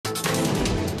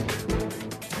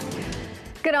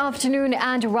Good afternoon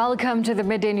and welcome to the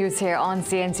Midday News here on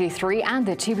CNC3 and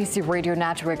the TBC Radio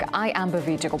Network. I am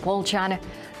Bhavita Gopalchan.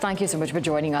 Thank you so much for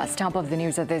joining us. Top of the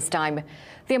news at this time.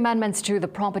 The amendments to the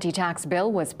property tax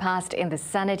bill was passed in the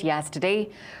Senate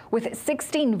yesterday, with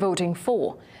 16 voting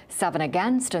for, 7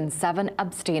 against and 7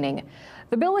 abstaining.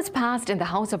 The bill was passed in the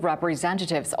House of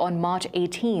Representatives on March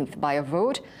 18th by a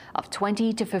vote of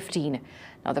 20 to 15.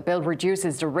 Now, the bill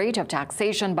reduces the rate of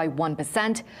taxation by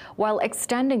 1% while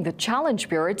extending the challenge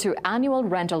period to annual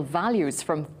rental values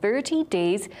from 30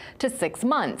 days to 6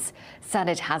 months.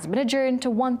 Senate has been adjourned to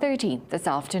 1:30 this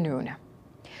afternoon.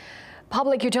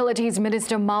 Public Utilities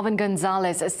Minister Marvin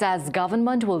Gonzalez says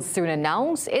government will soon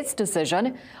announce its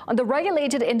decision on the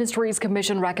Regulated Industries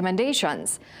Commission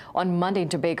recommendations. On Monday in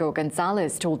Tobago,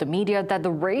 Gonzalez told the media that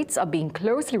the rates are being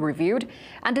closely reviewed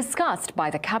and discussed by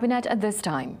the cabinet at this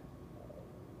time.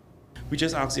 We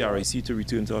just asked the RIC to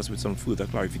return to us with some further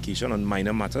clarification on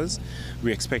minor matters.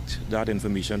 We expect that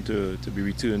information to be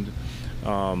returned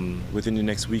within the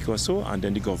next week or so, and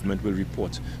then the government will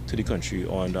report to the country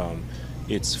on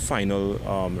its final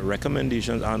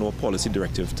recommendations and or policy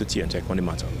directive to TNTech on the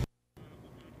matter.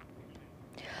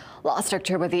 Last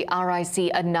October, the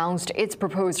RIC announced its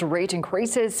proposed rate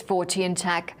increases for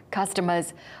TNTech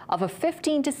customers of a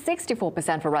 15 to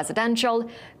 64% for residential,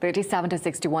 37 to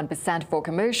 61% for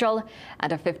commercial,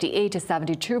 and a 58 to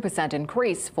 72%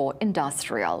 increase for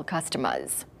industrial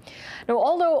customers. Now,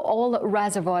 although all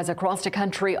reservoirs across the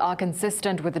country are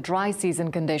consistent with the dry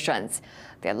season conditions,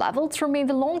 their levels remain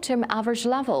the long-term average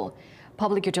level.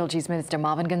 Public Utilities Minister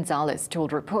Marvin Gonzalez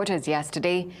told reporters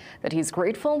yesterday that he's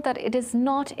grateful that it is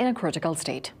not in a critical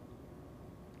state.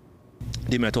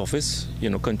 The Met Office,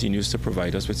 continues to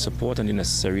provide us with support and the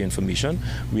necessary information.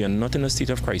 We are not in a state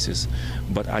of crisis.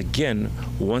 But again,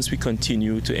 once we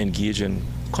continue to engage in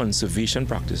conservation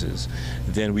practices,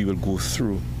 then we will go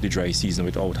through the dry season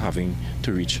without having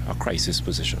to reach a crisis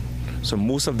position. So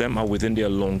most of them are within their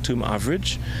long-term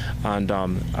average, and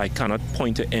I cannot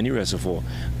point to any reservoir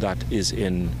that is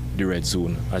in the red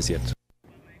zone as yet.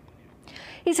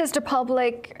 He says the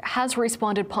public has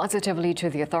responded positively to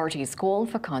the authorities' call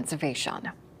for conservation.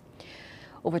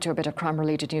 Over to a bit of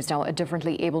crime-related news now. A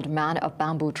differently abled man of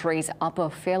Bamboo Trace, Upper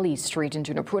Fairley Street in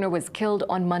Tunapuna was killed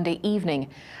on Monday evening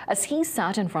as he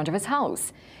sat in front of his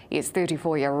house. He is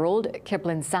 34-year-old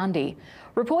Kiplin Sandy.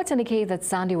 Reports indicate that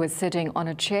Sandy was sitting on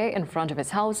a chair in front of his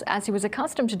house, as he was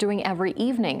accustomed to doing every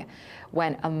evening,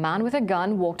 when a man with a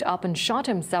gun walked up and shot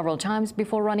him several times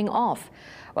before running off.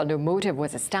 While no motive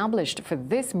was established for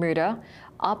this murder,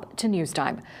 up to news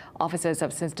time, officers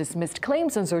have since dismissed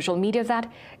claims on social media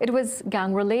that it was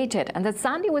gang-related and that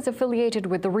Sandy was affiliated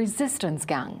with the Resistance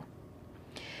Gang.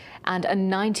 And a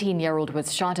 19-year-old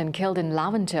was shot and killed in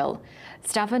Laventille.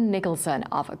 Stephen Nicholson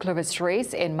of Clovis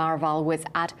Trace in Maraval was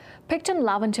at Picton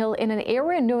Laventille in an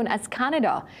area known as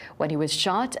Canada when he was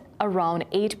shot around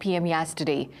 8 p.m.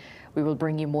 yesterday. We will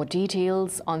bring you more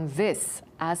details on this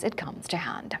as it comes to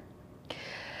hand.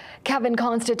 Kevin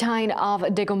Constantine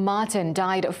of Diego Martin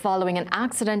died following an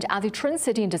accident at the Trin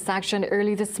City intersection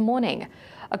early this morning.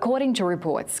 According to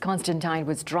reports, Constantine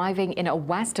was driving in a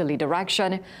westerly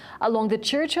direction along the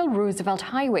Churchill-Roosevelt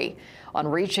Highway. On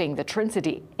reaching the Trin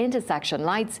City intersection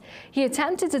lights, he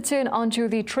attempted to turn onto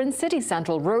the Trin City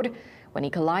Central Road when he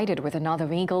collided with another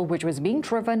vehicle which was being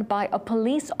driven by a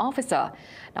police officer.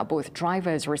 Now, both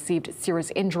drivers received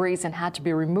serious injuries and had to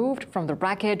be removed from the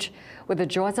wreckage with the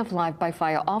jaws of life by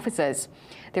fire officers.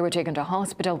 They were taken to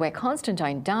hospital, where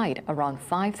Constantine died around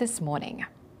 5 this morning.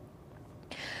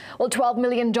 Well, $12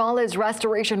 million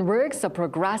restoration works are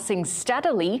progressing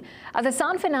steadily at the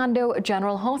San Fernando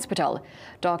General Hospital.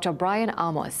 Dr. Brian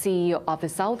Amos, CEO of the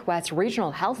Southwest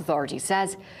Regional Health Authority,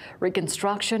 says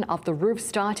reconstruction of the roof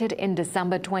started in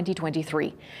December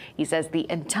 2023. He says the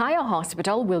entire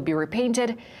hospital will be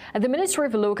repainted, and the Ministry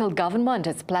of Local Government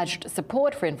has pledged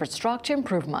support for infrastructure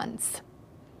improvements.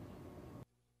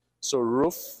 So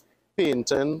roof,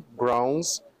 painting,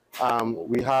 grounds.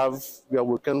 We are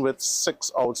working with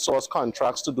 6 outsourced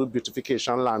contracts to do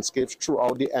beautification landscapes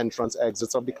throughout the entrance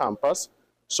exits of the campus.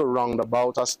 So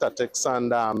roundabout aesthetics and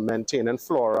maintaining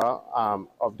flora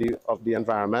of the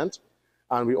environment.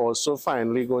 And we also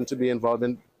finally going to be involved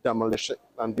in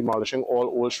demolishing all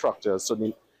old structures. So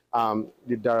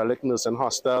the derelict nursing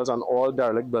hostels and all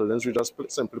derelict buildings we just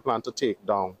simply plan to take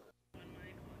down.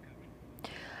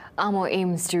 AMO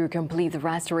aims to complete the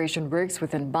restoration works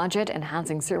within budget,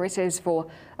 enhancing services for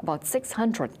about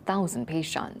 600,000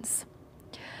 patients.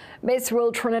 Miss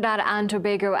World Trinidad and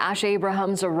Tobago Asha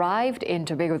Abrahams arrived in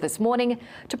Tobago this morning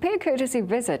to pay a courtesy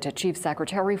visit to Chief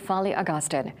Secretary Fali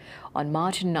Augustine. On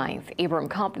March 9th, Abraham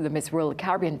copped the Miss World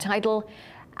Caribbean title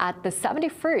at the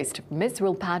 71st Miss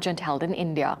World pageant held in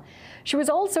India. She was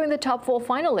also in the top 4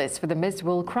 finalists for the Miss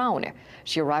World crown.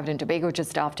 She arrived in Tobago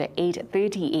just after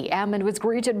 8:30 a.m. and was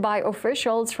greeted by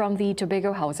officials from the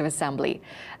Tobago House of Assembly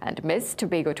and Miss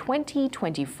Tobago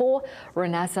 2024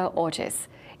 Renessa Ortiz.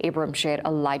 Abraham shared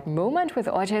a light moment with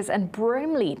Ortiz and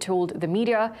brimley told the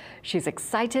media she's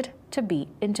excited to be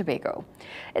in Tobago.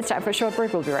 It's time for a short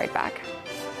break. We'll be right back.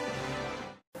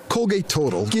 Colgate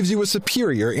Total gives you a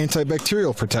superior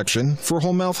antibacterial protection for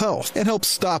whole mouth health and helps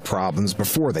stop problems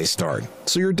before they start,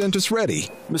 so you're dentist ready.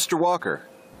 Mr. Walker.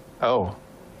 Oh,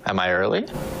 am I early?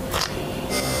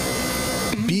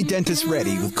 Be dentist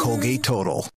ready with Colgate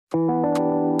Total.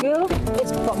 Girl,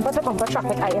 it's bumper to bumper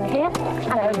traffic in here,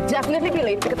 and I'll definitely be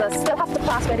late because I still have to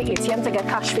pass by the ATM to get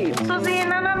cash for you. Susie,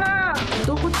 no.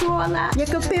 Don't put you on that. You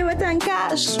can pay with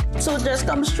Encash, so just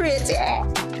come straight here.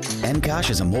 Encash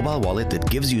is a mobile wallet that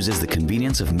gives users the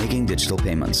convenience of making digital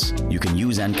payments. You can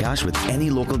use Encash with any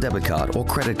local debit card or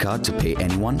credit card to pay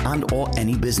anyone and or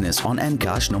any business on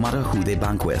Encash no matter who they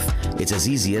bank with. It's as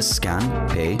easy as scan,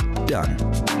 pay, done.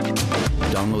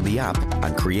 Download the app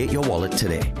and create your wallet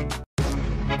today.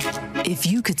 If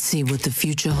you could see what the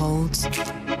future holds,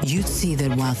 you'd see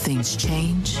that while things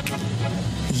change,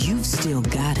 you've still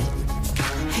got it.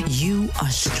 You are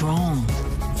strong,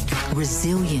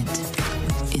 resilient,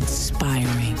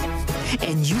 inspiring,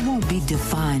 and you won't be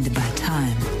defined by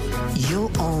time.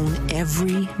 You'll own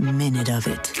every minute of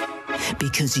it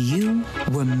because you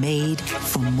were made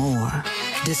for more.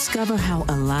 Discover how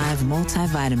Alive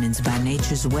multivitamins by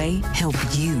Nature's Way help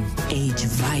you age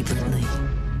vibrantly.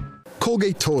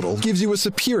 Colgate Total gives you a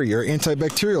superior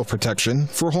antibacterial protection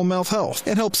for whole mouth health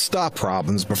and helps stop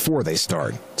problems before they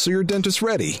start, so you're dentist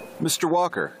ready. Mr.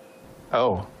 Walker.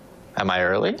 Oh, am I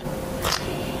early?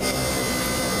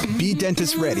 Be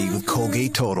dentist ready with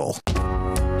Colgate Total.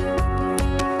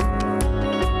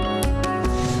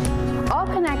 Our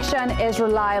connection is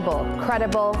reliable,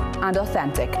 credible, and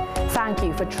authentic. Thank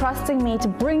you for trusting me to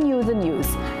bring you the news.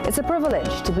 It's a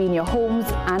privilege to be in your homes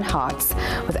and hearts.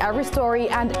 With every story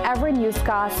and every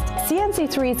newscast,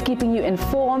 CNC3 is keeping you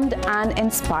informed and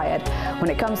inspired. When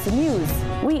it comes to news,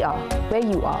 we are where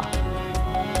you are.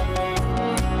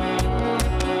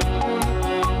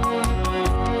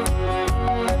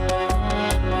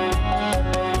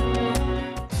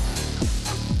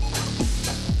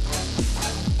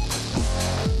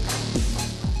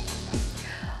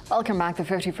 Welcome back. The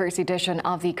 51st edition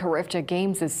of the Carifta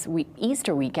Games this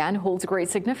Easter weekend holds great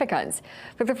significance.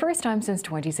 For the first time since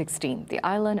 2016, the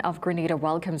island of Grenada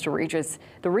welcomes the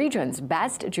region's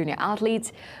best junior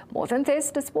athletes. More than this,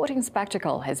 the sporting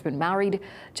spectacle has been married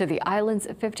to the island's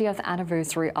 50th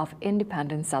anniversary of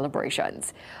independence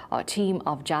celebrations. Our team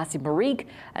of Jassy Marique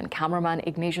and cameraman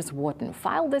Ignatius Wharton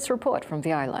filed this report from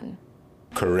the island.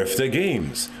 Carifta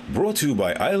Games, brought to you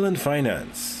by Island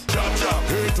Finance.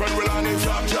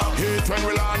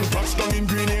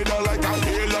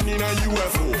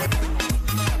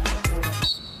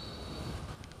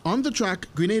 On the track,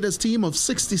 Grenada's team of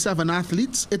 67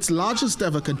 athletes, its largest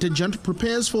ever contingent,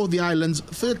 prepares for the island's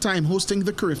third time hosting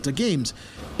the Carifta Games.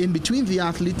 In between the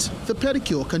athletes, the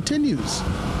pedicure continues.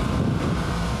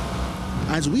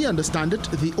 As we understand it,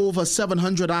 the over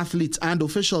 700 athletes and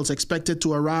officials expected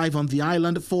to arrive on the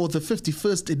island for the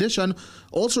 51st edition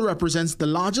also represents the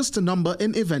largest number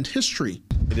in event history.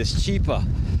 It is cheaper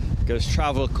because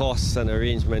travel costs and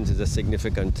arrangements is a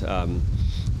significant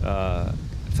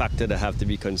factor that have to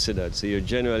be considered. So you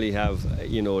generally have,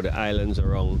 the islands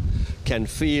around can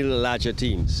field larger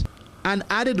teams. An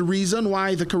added reason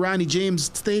why the Karani James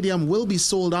Stadium will be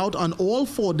sold out on all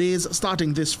 4 days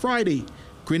starting this Friday.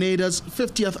 Grenada's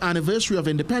 50th anniversary of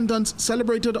independence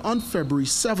celebrated on February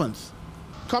 7th.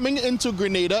 Coming into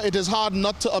Grenada, it is hard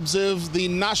not to observe the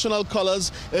national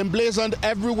colors emblazoned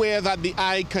everywhere that the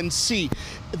eye can see.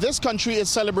 This country is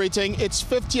celebrating its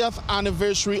 50th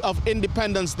anniversary of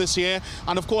independence this year.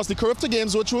 And of course, the Carifta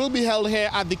Games, which will be held here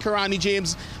at the Karani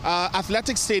James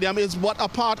Athletic Stadium, is what a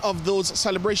part of those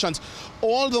celebrations.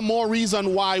 All the more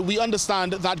reason why we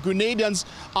understand that Grenadians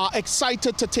are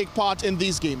excited to take part in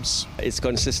these games. It's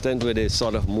consistent with a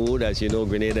sort of mood. As you know,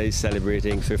 Grenada is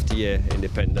celebrating 50-year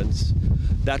independence.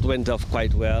 That went off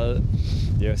quite well.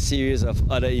 There are a series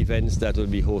of other events that will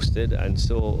be hosted, and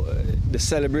so the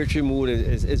celebratory mood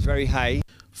is very high.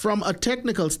 From a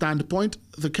technical standpoint,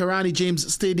 the Karani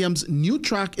James Stadium's new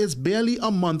track is barely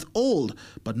a month old,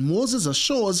 but Moses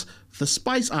assures the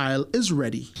Spice Isle is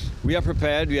ready. We are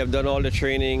prepared. We have done all the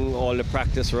training, all the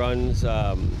practice runs,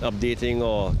 updating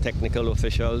our technical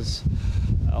officials.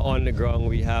 On the ground,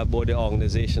 we have both the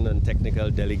organization and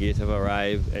technical delegate have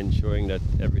arrived, ensuring that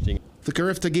everything. The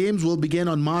Carifta Games will begin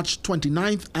on March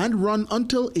 29th and run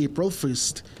until April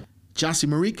 1st. Jassy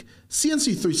Marique,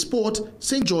 CNC3 Sport,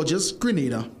 St. George's,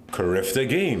 Grenada. Carifta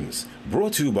Games,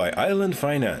 brought to you by Island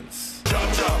Finance.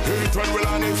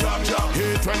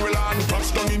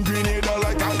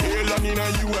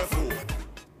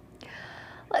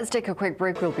 Let's take a quick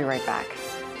break. We'll be right back.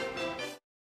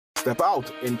 Step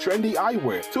out in trendy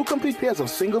eyewear. 2 complete pairs of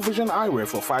single vision eyewear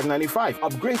for $5.95.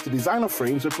 Upgrade to designer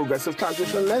frames with progressive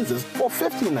transition lenses for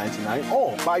 $15.99,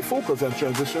 or bifocals and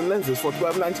transition lenses for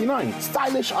 $12.99.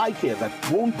 Stylish eye care that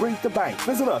won't break the bank.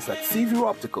 Visit us at Seaview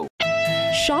Optical.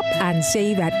 Shop and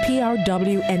save at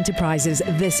PRW Enterprises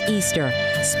this Easter.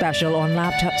 Special on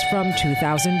laptops from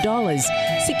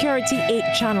 $2,000. Security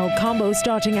 8-channel combo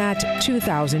starting at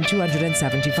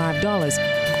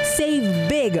 $2,275. Save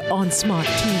big on smart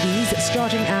TVs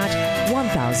starting at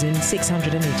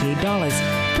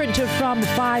 $1,688. Printer from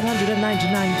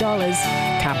 $599.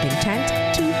 Camping tent,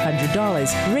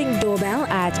 $200. Ring doorbell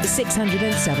at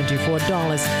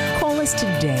 $674. Call us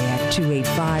today at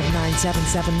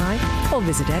 285-9779 or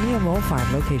visit any of all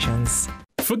 5 locations.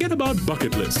 Forget about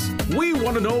bucket lists. We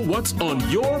want to know what's on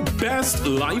your best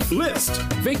life list.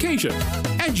 Vacation,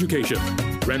 education,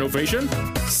 renovation,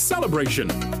 celebration.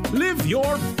 Live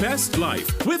your best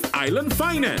life with Island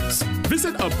Finance.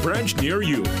 Visit a branch near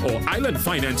you or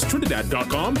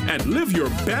islandfinancetrinidad.com and live your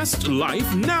best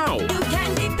life now. You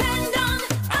can depend on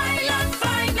Island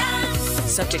Finance.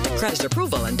 Subject to credit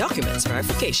approval and documents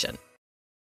verification.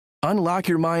 Unlock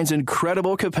your mind's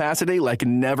incredible capacity like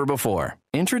never before.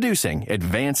 Introducing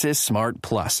Advances Smart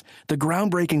Plus, the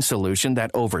groundbreaking solution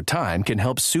that over time can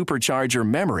help supercharge your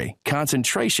memory,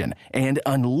 concentration, and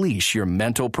unleash your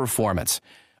mental performance.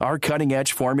 Our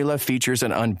cutting-edge formula features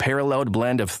an unparalleled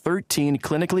blend of 13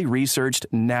 clinically researched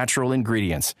natural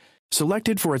ingredients,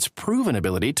 selected for its proven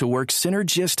ability to work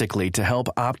synergistically to help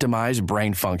optimize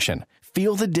brain function.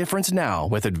 Feel the difference now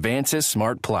with Advances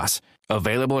Smart Plus.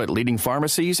 Available at leading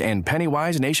pharmacies and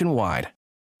Pennywise nationwide.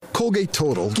 Colgate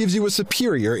Total gives you a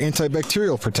superior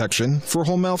antibacterial protection for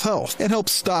whole mouth health and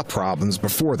helps stop problems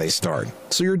before they start,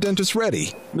 so your dentist's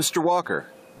ready. Mr. Walker.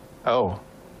 Oh,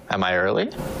 am I early?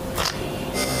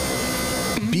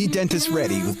 Be dentist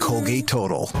ready with Colgate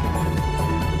Total.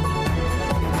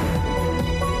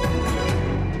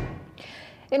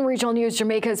 In regional news,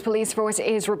 Jamaica's police force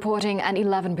is reporting an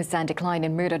 11% decline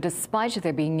in murder despite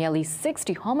there being nearly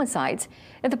 60 homicides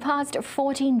in the past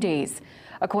 14 days.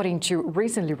 According to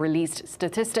recently released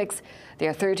statistics,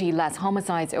 there are 30 less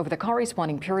homicides over the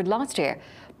corresponding period last year.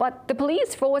 But the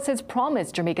police force has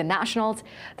promised Jamaican nationals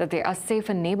that there are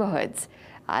safer neighborhoods.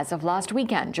 As of last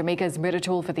weekend, Jamaica's murder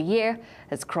toll for the year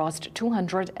has crossed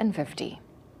 250.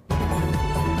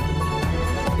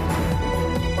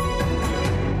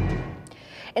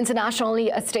 Internationally,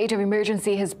 a state of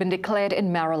emergency has been declared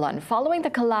in Maryland following the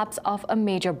collapse of a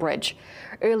major bridge.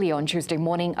 Early on Tuesday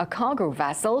morning, a cargo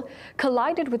vessel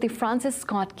collided with the Francis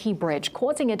Scott Key Bridge,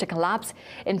 causing it to collapse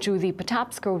into the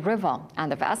Patapsco River and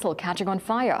the vessel catching on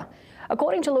fire.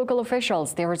 According to local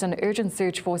officials, there is an urgent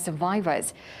search for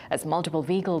survivors as multiple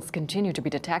vehicles continue to be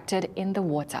detected in the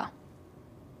water.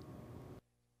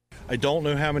 I don't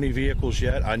know how many vehicles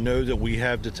yet. I know that we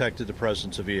have detected the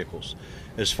presence of vehicles.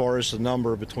 As far as the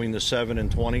number between the 7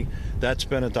 and 20, that's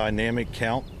been a dynamic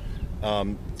count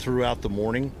throughout the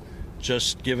morning,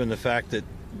 just given the fact that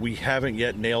we haven't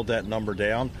yet nailed that number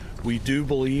down. We do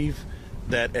believe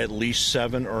that at least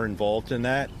 7 are involved in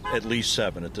that, at least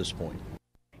 7 at this point.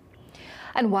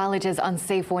 And while it is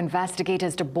unsafe for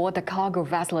investigators to board the cargo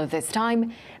vessel at this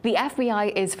time, the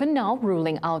FBI is for now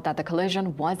ruling out that the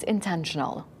collision was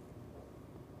intentional.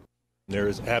 There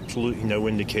is absolutely no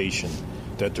indication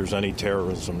that there's any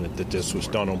terrorism, that this was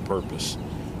done on purpose.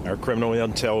 Our criminal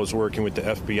intel is working with the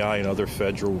FBI and other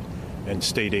federal and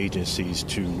state agencies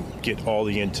to get all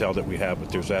the intel that we have, but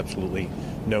there's absolutely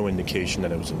no indication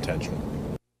that it was intentional.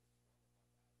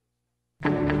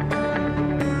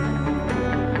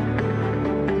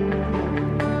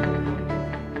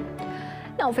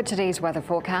 Now for today's weather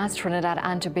forecast, Trinidad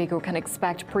and Tobago can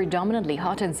expect predominantly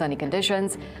hot and sunny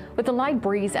conditions with a light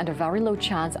breeze and a very low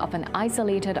chance of an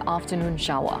isolated afternoon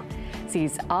shower.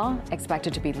 Seas are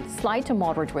expected to be slight to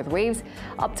moderate with waves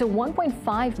up to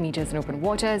 1.5 meters in open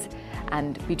waters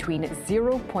and between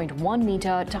 0.1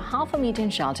 meter to half a meter in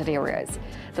sheltered areas.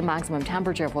 The maximum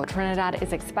temperature for Trinidad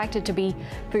is expected to be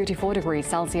 34 degrees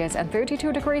Celsius and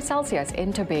 32 degrees Celsius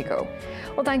in Tobago.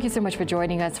 Well, thank you so much for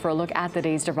joining us for a look at the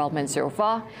day's developments so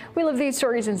far. We'll have these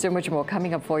stories and so much more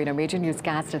coming up for you in a Midday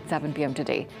Newscast at 7 p.m.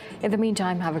 today. In the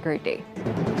meantime, have a great day.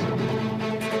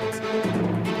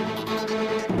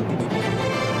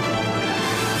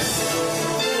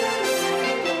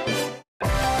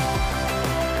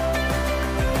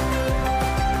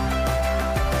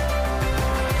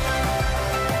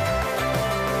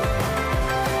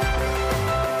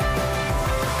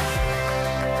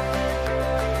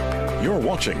 You're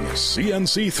watching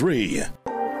CNC3.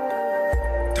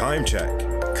 Time check.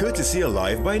 Courtesy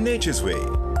Alive by Nature's Way.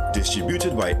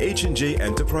 Distributed by H&J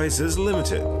Enterprises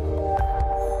Limited.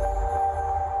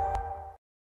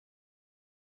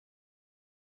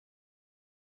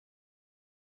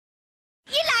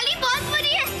 ये लाली बहुत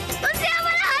बुरी है। उससे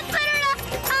हमारा हाथ मरोड़ा।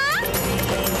 हाँ?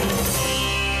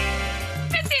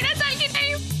 मैं 13 साल की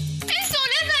नहीं हूँ। मैं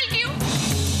 16 साल की हूँ।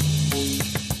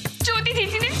 ज्योति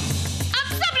दीदी ने अब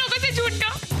सब लोगों से झूठ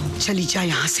कहा। चली जा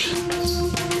यहाँ से।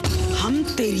 हम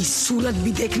तेरी सूरत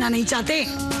भी देखना नहीं चाहते।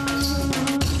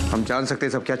 हम जान सकते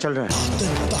हैं सब क्या चल रहा है।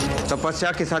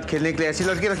 तपस्या के साथ खेलने के लिए ऐसी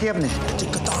लड़की रखी है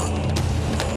आपने?